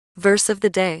Verse of the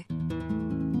day,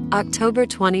 October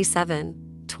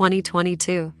 27,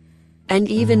 2022. And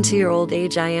even to your old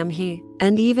age I am he,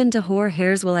 and even to hoar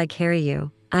hairs will I carry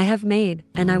you. I have made,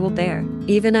 and I will bear,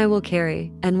 even I will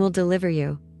carry, and will deliver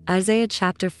you. Isaiah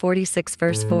chapter 46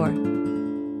 verse 4.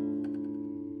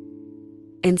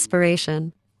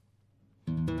 Inspiration.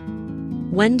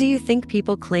 When do you think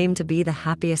people claim to be the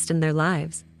happiest in their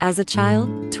lives? As a child,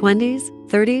 20s,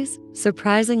 30s?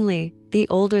 Surprisingly, the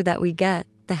older that we get,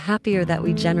 the happier that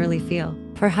we generally feel.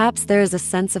 Perhaps there is a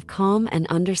sense of calm and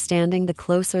understanding the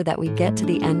closer that we get to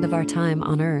the end of our time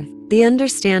on earth. The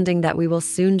understanding that we will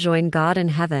soon join God in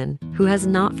heaven, who has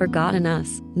not forgotten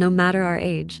us, no matter our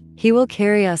age. He will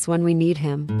carry us when we need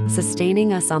him,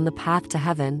 sustaining us on the path to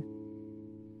heaven.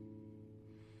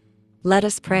 Let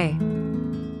us pray.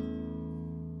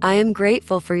 I am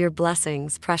grateful for your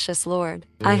blessings, precious Lord.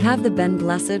 I have been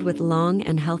blessed with long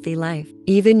and healthy life.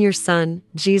 Even your Son,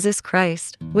 Jesus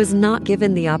Christ, was not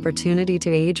given the opportunity to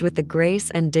age with the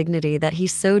grace and dignity that he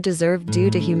so deserved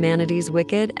due to humanity's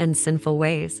wicked and sinful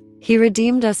ways. He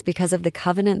redeemed us because of the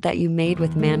covenant that you made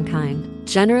with mankind.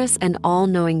 Generous and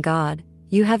all-knowing God,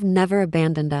 you have never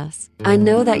abandoned us. I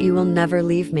know that you will never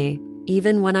leave me,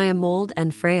 even when I am old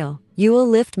and frail. You will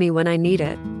lift me when I need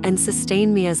it, and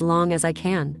sustain me as long as I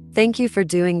can. Thank you for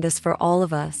doing this for all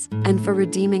of us, and for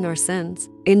redeeming our sins.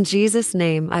 In Jesus'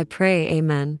 name I pray,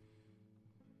 amen.